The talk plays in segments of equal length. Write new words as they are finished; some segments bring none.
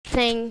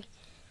thing.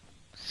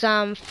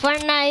 Some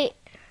Fortnite.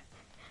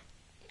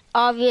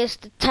 Obvious,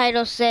 the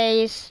title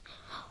says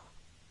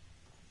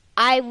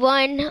I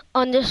won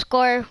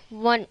underscore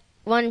one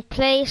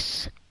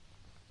place.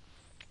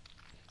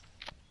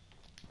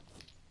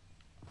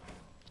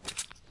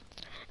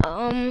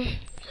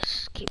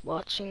 Let's keep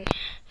watching.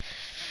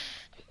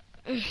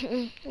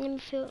 Let me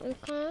feel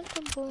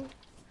uncomfortable.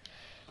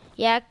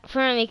 Yeah, I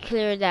finally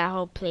cleared that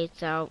whole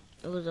place out.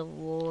 It was a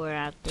war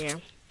out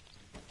there.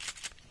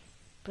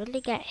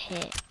 Really got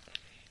hit.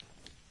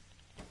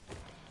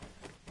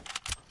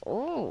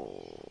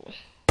 Oh.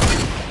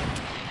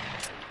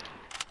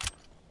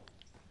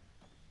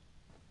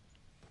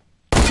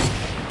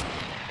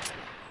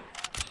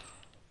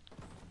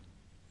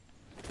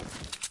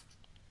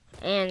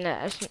 And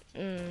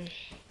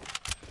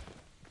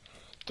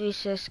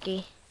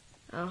 360.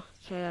 Oh,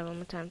 try that one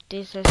more time.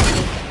 360. Oh,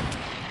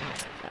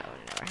 that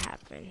would never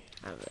happen.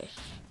 I wish.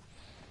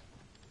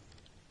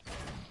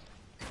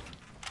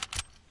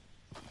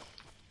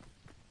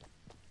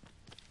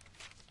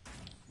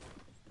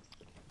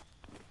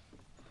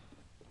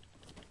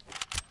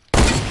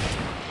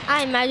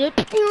 I imagine.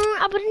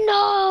 I would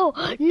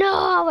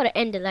I would have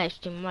ended the live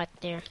stream right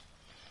there.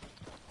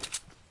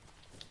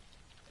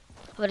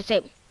 I would have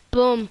said,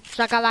 boom,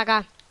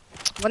 shakalaka,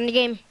 won the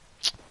game.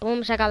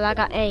 Boom,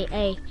 shakalaka,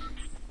 ay.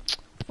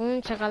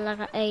 Boom,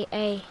 shakalaka,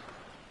 ay.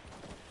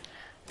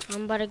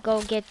 I'm about to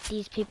go get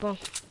these people.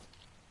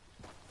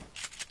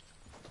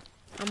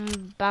 I'm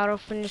about to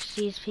finish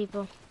these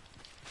people.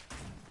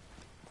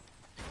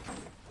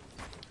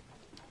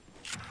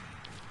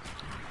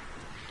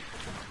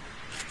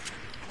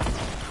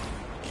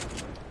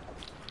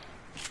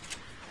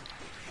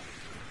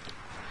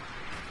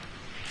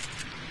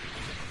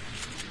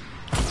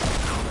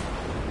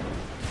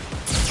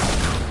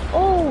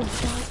 Oh,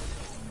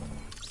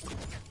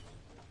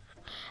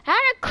 I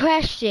had a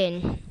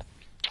question.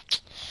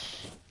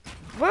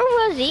 Where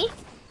was he?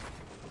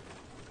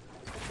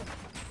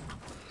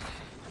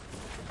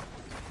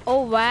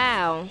 Oh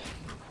wow.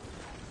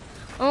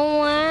 Oh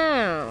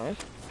wow.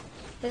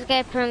 This guy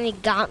apparently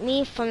got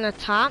me from the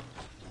top.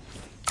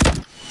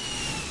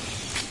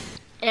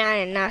 And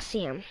I did not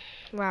see him.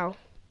 Wow.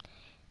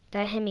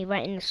 That hit me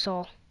right in the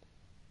soul.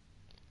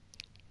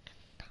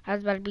 I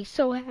was about to be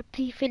so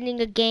happy finishing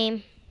the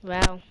game.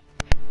 Wow.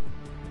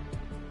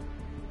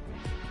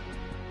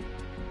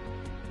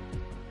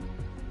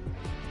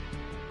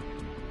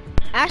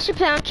 I should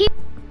plan on keep.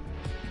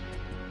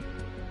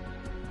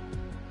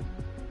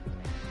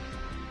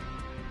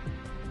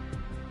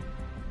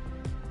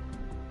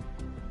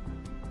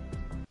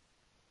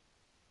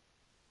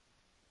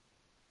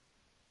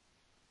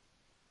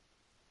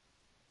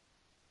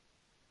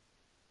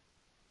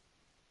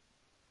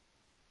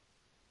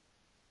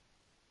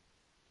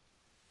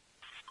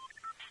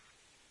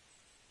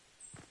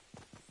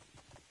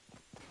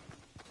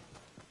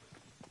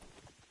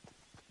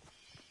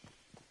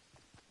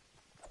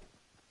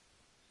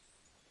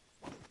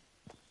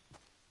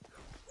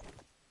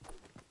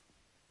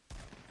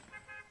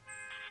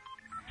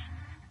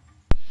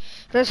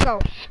 Let's go.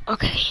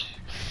 Okay.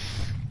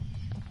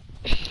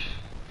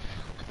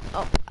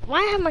 Oh, why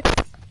am I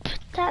put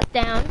that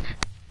down?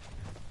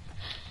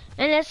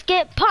 And let's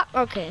get pop.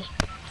 Okay.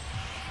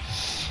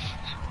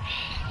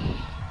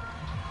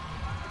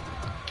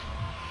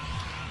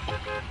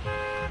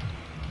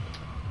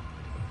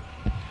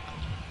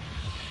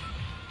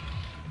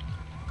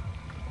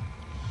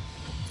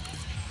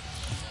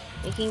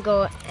 We can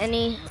go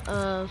any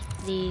of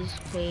these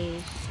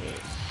places.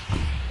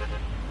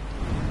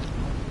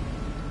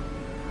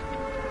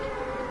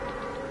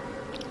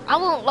 I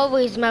won't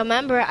always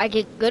remember. I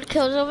get good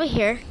kills over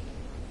here.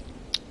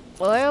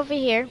 Or over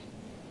here.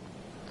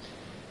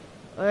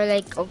 Or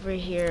like over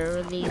here.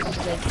 Or these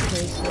like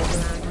places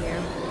around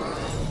here.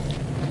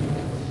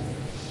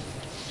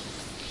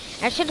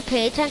 I should have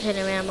paid attention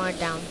and ran more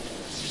down.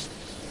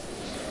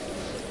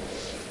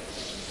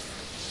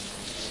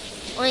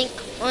 Oink,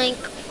 oink,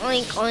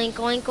 oink, oink,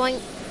 oink,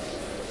 oink.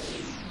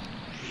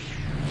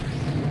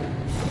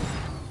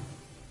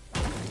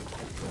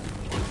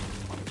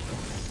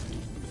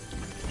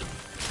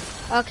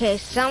 Okay,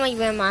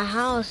 somebody in my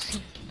house.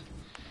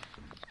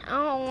 I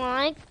don't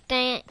like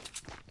that.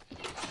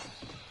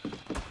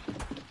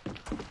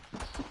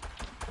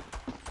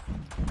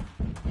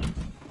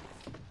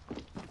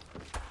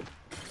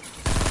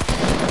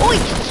 Oi,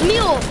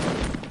 Smule!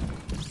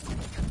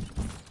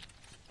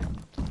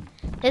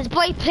 This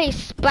boy plays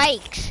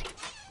spikes.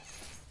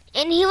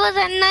 And he was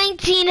at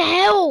 19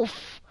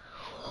 health.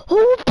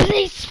 Who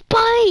plays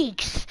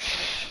spikes?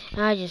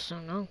 I just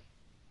don't know.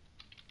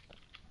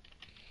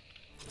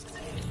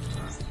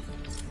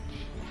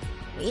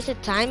 Waste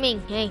of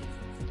timing, hey.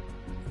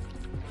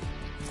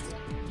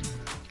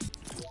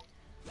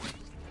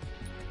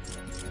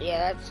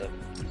 Yeah, that's a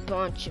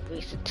bunch of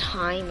waste of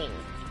timing.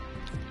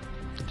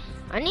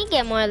 I need to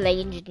get more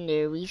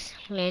legendaries.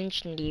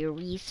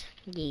 Legendaries.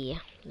 Yeah,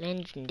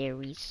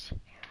 legendaries.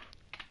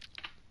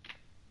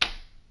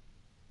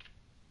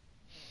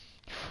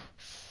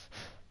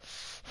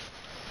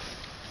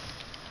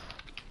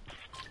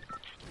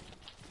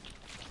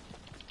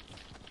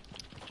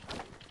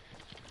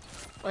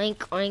 Oink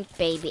oink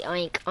baby,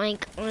 oink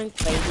oink oink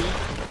baby.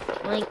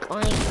 Oink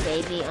oink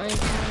baby,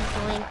 oink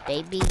oink oink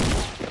baby.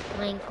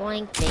 Oink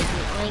oink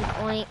baby, oink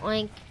oink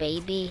oink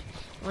baby.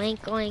 Oink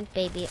oink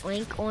baby,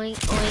 oink oink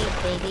oink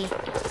baby.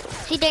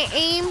 See the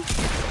aim?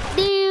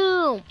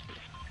 Damn!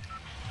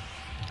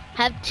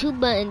 Have two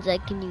buttons I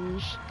can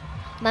use.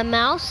 My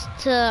mouse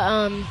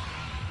to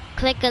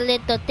click a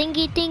little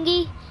thingy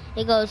thingy.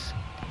 It goes.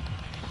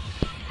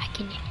 I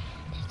can hear.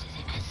 This is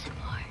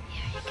ASMR.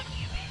 Yeah, you can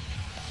hear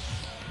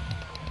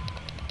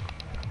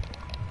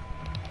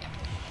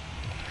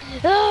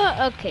it.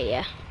 Oh, okay,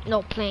 yeah.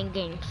 No playing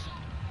games.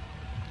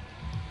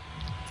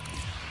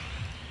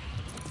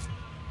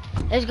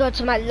 Let's go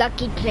to my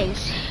lucky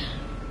place.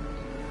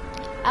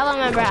 I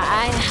remember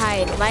I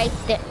hide right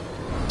there.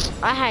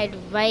 I hide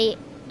right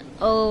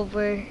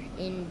over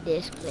in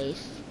this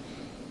place.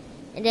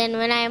 And then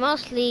when I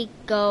mostly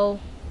go,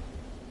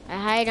 I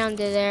hide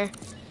under there.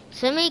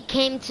 Somebody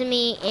came to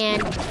me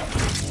and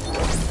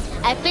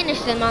I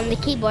finished them on the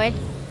keyboard.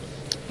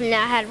 And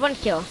I had 1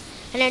 kill.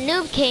 And a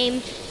noob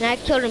came and I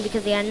killed him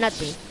because he had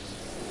nothing.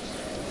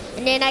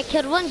 And then I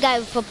killed one guy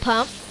with a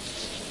pump.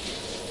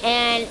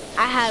 And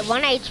I had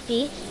 1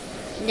 HP.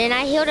 And then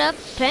I healed up,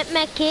 plant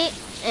medkit,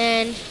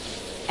 and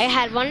I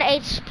had 1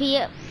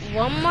 HP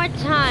one more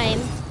time.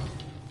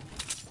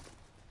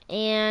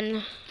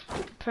 And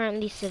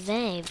apparently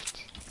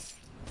survived.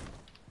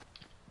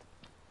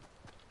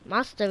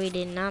 My story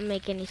did not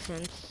make any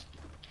sense.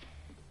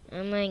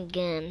 Oh my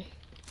god.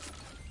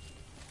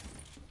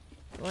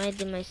 Why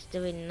did my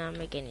story not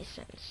make any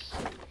sense?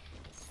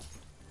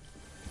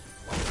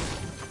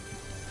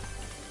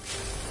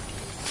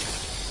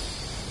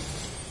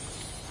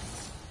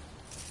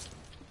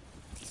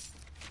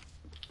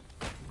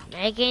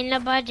 Making the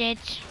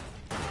budget.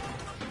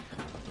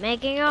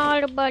 Making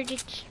all the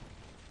budgets.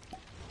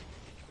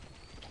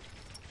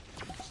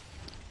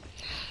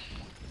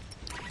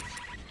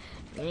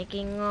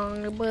 Making all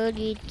the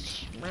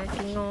budgets.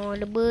 Making all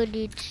the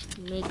budgets.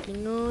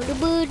 Making all the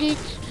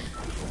budgets.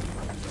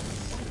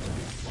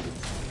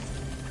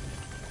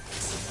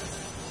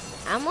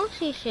 I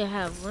mostly should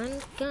have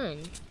 1 gun.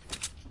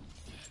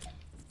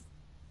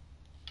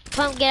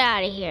 Pump, get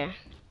out of here.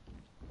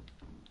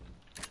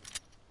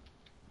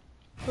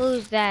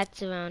 Who's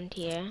that around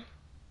here?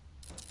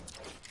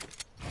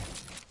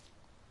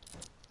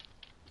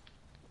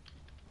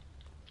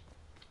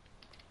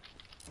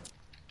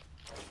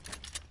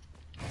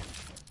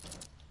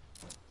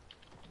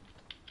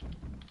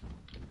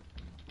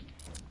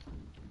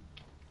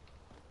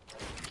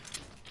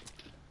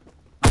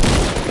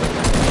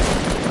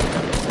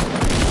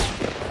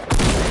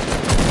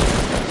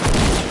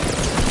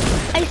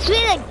 I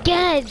swear to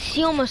God,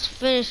 she almost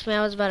finished me.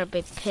 I was about to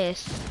be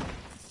pissed.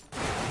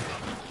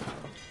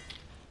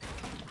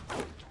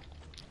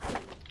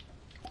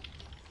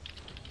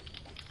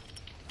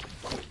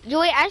 Yo,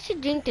 wait, I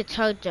should drink the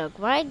chug jug.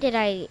 Why did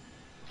I?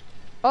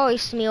 Oh,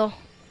 Smil.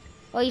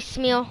 Oh,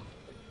 Smil.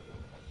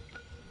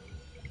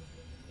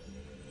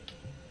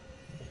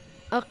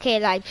 Okay,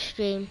 live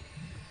stream.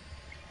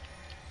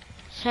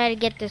 Try to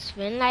get this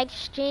win live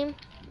stream.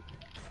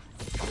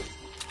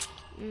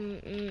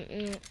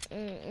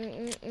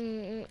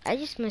 I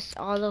just missed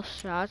all those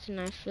shots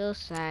and I feel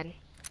sad.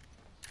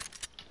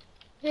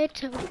 That's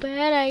how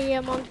bad I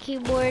am on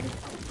keyboard.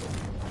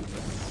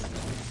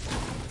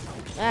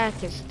 I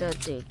can still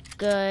do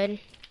good.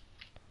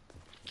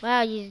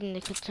 While using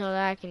the controller,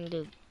 I can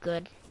do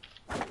good.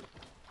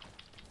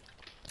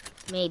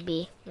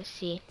 Maybe. Let's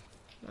see.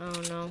 I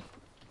don't know.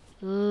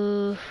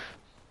 Ooh.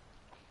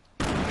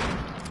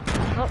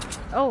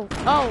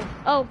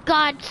 Oh,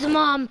 God, it's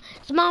Mom.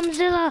 It's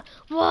Momzilla.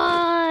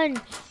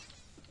 Run!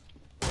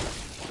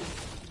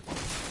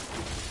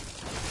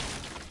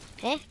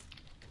 Eh?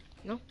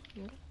 No?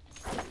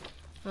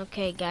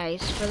 Okay,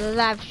 guys, for the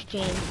live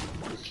stream.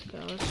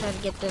 Let's try to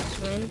get this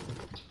win.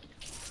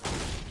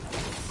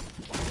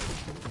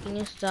 Can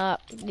you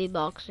stop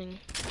beatboxing?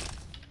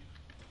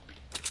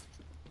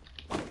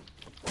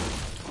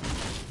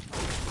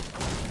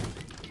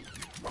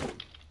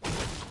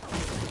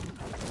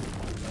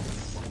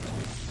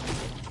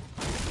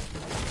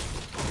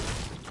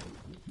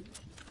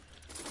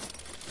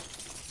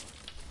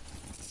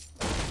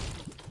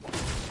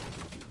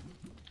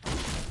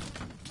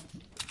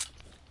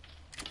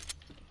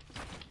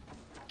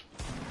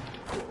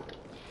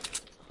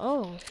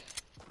 Oh,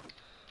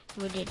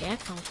 where did that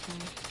come from?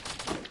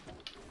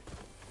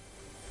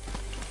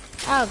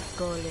 I'll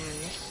go there in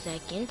a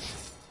second.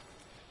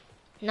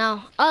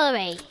 No, all the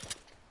way.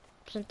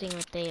 Something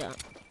right there.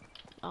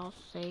 I'll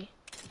say.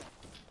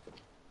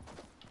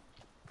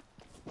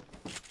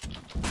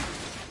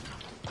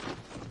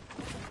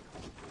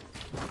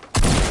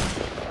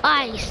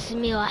 I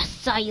smell. I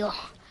saw you.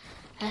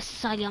 I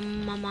saw your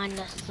mama in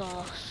the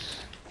sauce.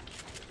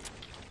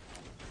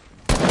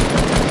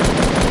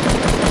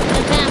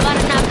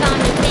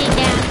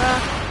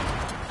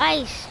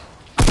 Ice!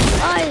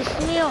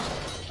 Ice, meal!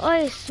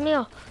 Ice,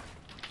 meal!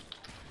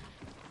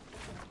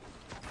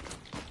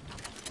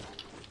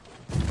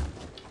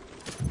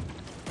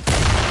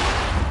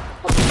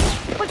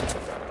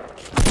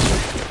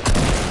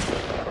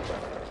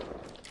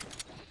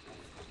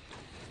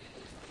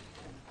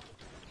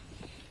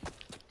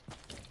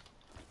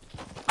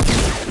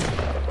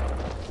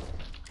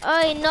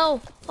 Oh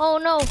no! Oh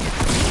no!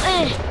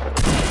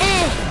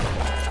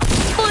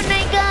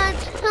 Fortnite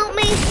gods, help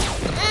me!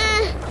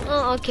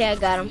 Oh, okay, I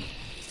got him.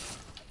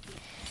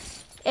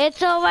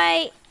 It's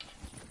alright.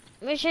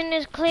 Mission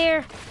is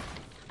clear.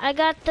 I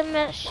got the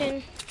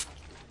mission.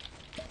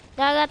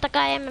 I got the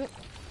guy.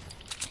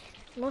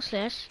 Mostly,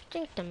 I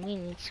think the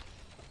minis.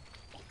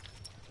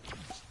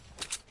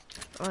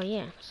 Oh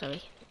yeah,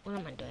 sorry. What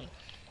am I doing?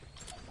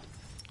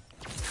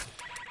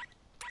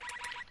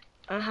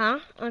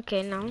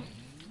 Okay, now.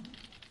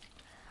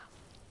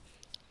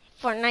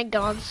 Fortnite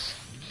gods.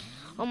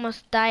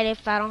 Almost died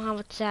if I don't have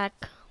a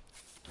tack.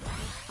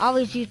 I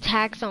always use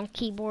tacks on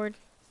keyboard.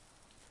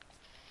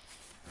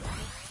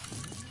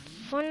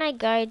 Fortnite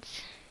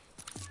guides.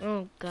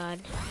 Oh god.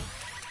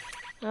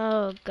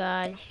 Oh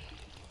god.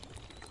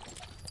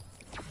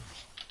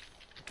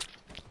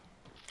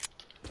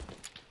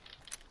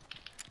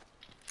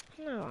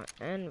 No,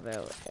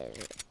 anvil is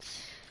it?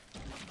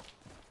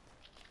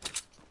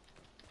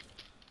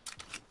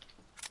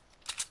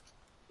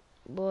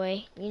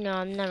 Boy, you know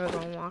I'm never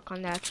gonna walk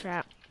on that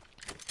trap.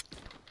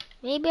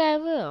 Maybe I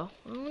will.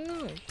 I don't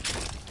know.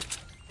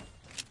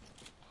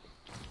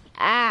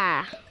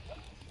 Ah.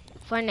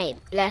 Fortnite,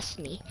 bless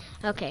me.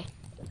 Okay.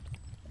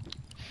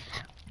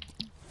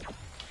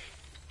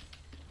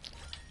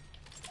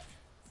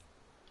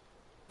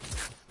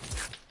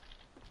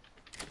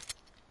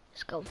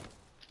 Let's go.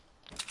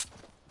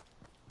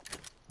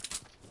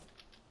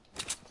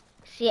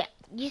 See,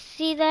 you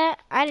see that?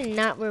 I did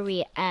not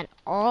worry at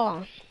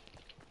all.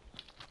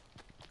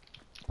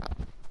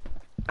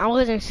 I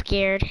wasn't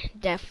scared,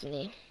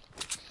 definitely.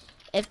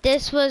 If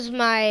this was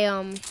my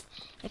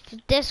if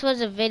this was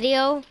a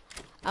video,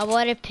 I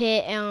would have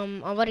put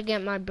I would have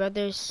get my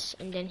brother's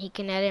and then he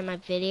can edit my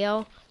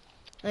video,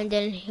 and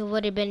then he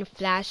would have been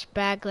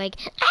flashback like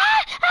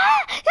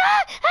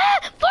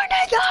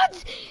Fortnite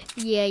gods.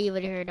 Yeah, you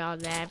would have heard all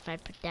that if I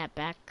put that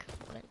back,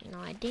 but no,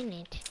 I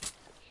didn't.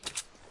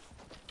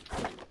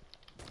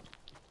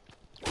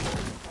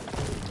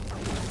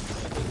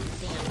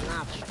 Damn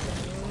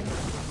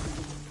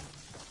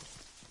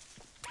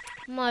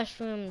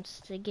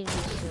mushrooms to give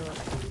you shield.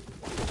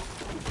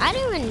 I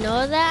didn't even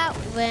know that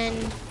when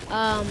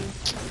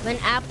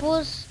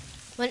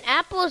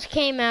apples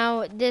came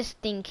out, this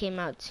thing came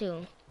out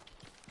too.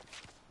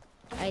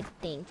 I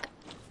think.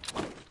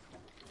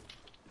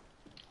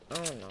 I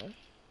don't know.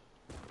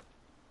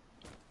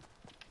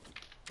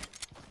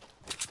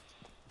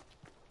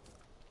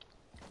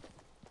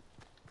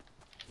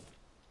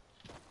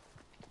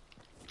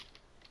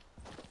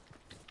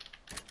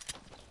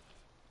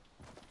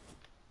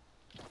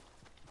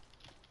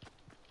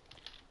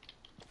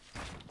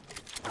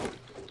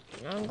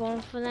 I'm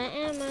going for the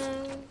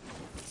ammo.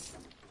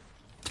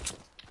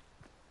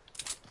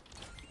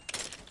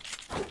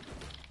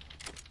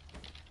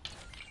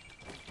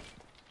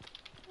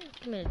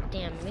 Give me a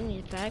damn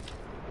mini pack.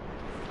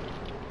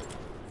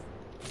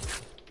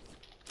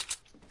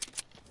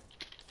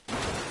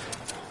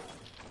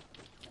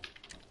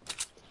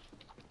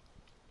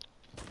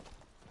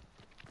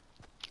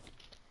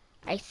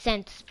 I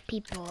sense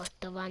people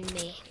to run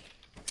me.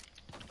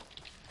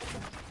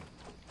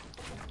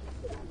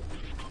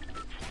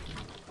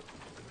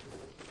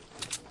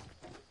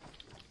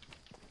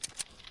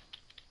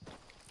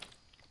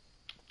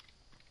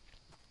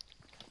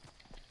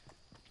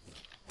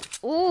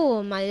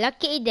 Ooh, my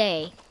lucky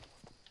day.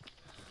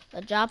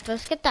 The drop.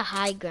 Let's get the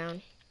high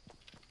ground.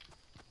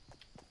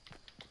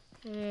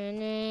 Never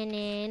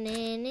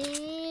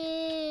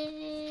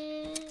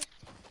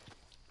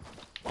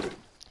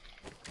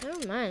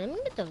mind. Let me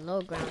get the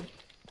low ground.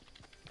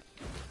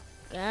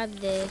 Grab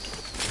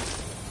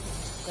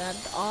this. Grab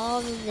all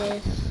of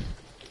this.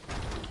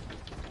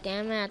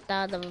 Damn it! I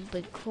thought that would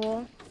be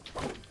cool.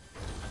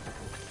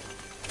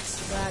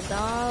 Grab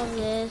all of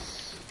this.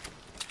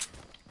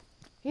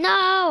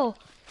 No!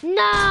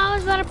 No! I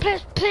was about to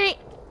press paint.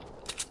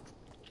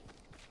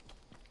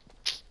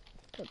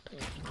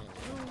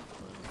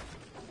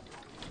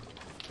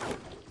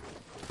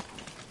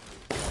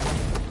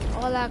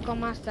 Hola,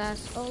 ¿cómo estás?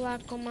 Hola,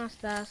 ¿cómo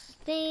estás?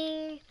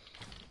 Ding.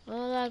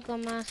 Hola,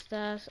 ¿cómo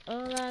estás?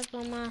 Hola,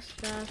 ¿cómo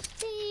estás?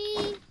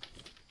 Ding.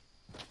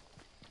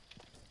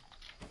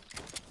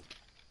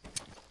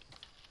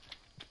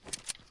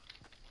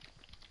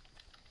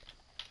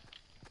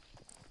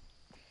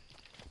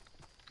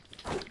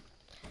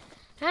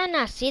 I did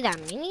not see that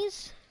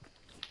minis.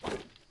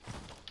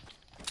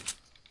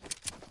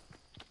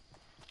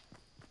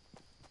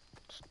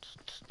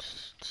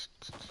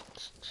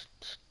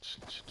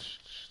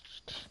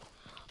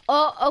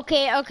 Oh,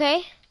 okay,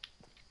 okay.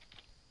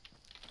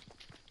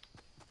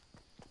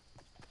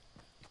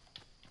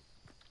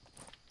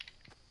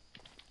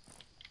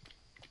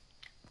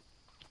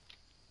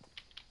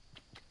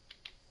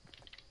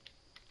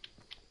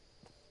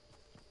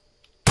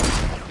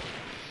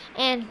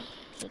 And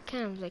he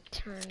kind of like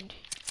turned.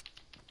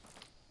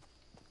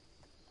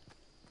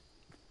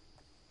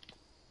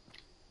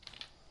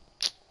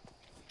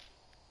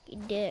 He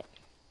did.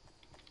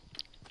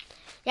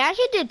 Yeah,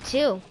 she did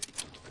too.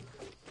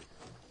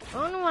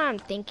 I don't know what I'm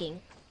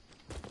thinking.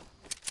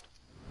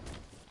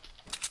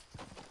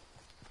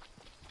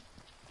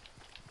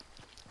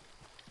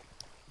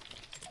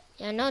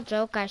 Yeah, no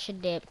joke, I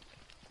should dip.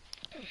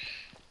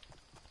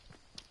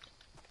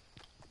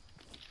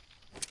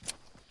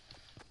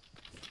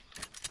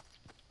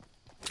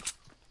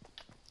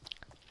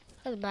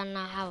 I was about to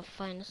not have a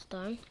final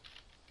storm.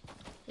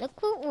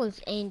 Look what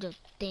was Angel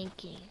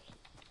thinking.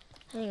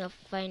 Having a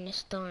final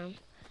storm.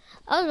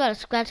 I was about to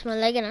scratch my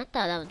leg and I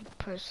thought that was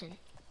a person.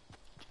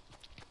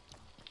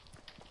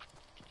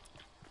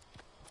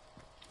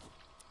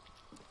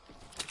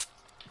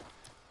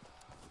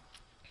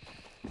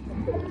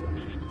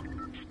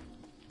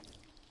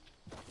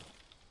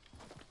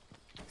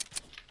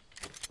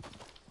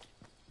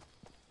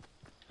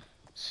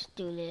 Let's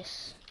do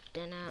this.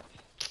 Then I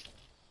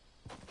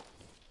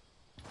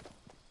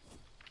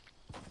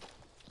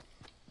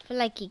feel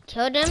like he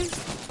killed him.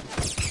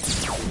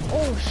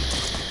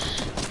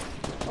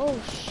 Oh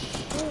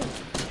shoot.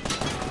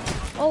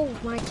 Oh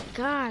my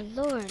God,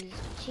 Lord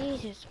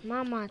Jesus,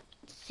 Mama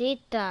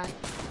Sita,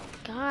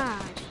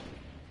 God,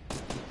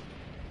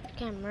 you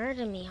can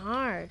murder me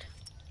hard.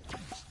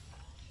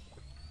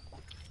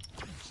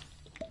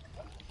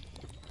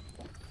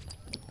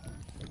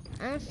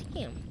 I don't see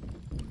him.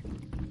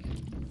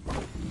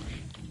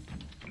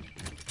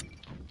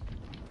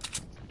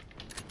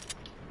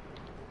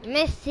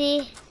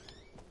 Missy.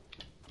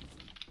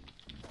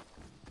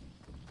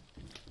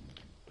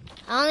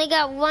 I only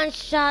got one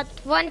shot,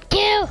 one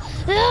kill.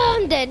 Oh,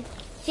 I'm dead.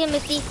 See you,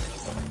 Missy.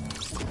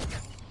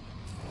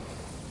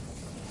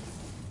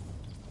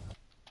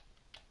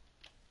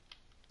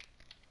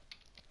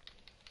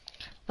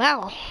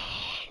 Wow,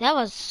 that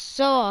was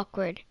so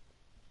awkward.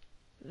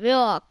 Real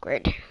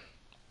awkward.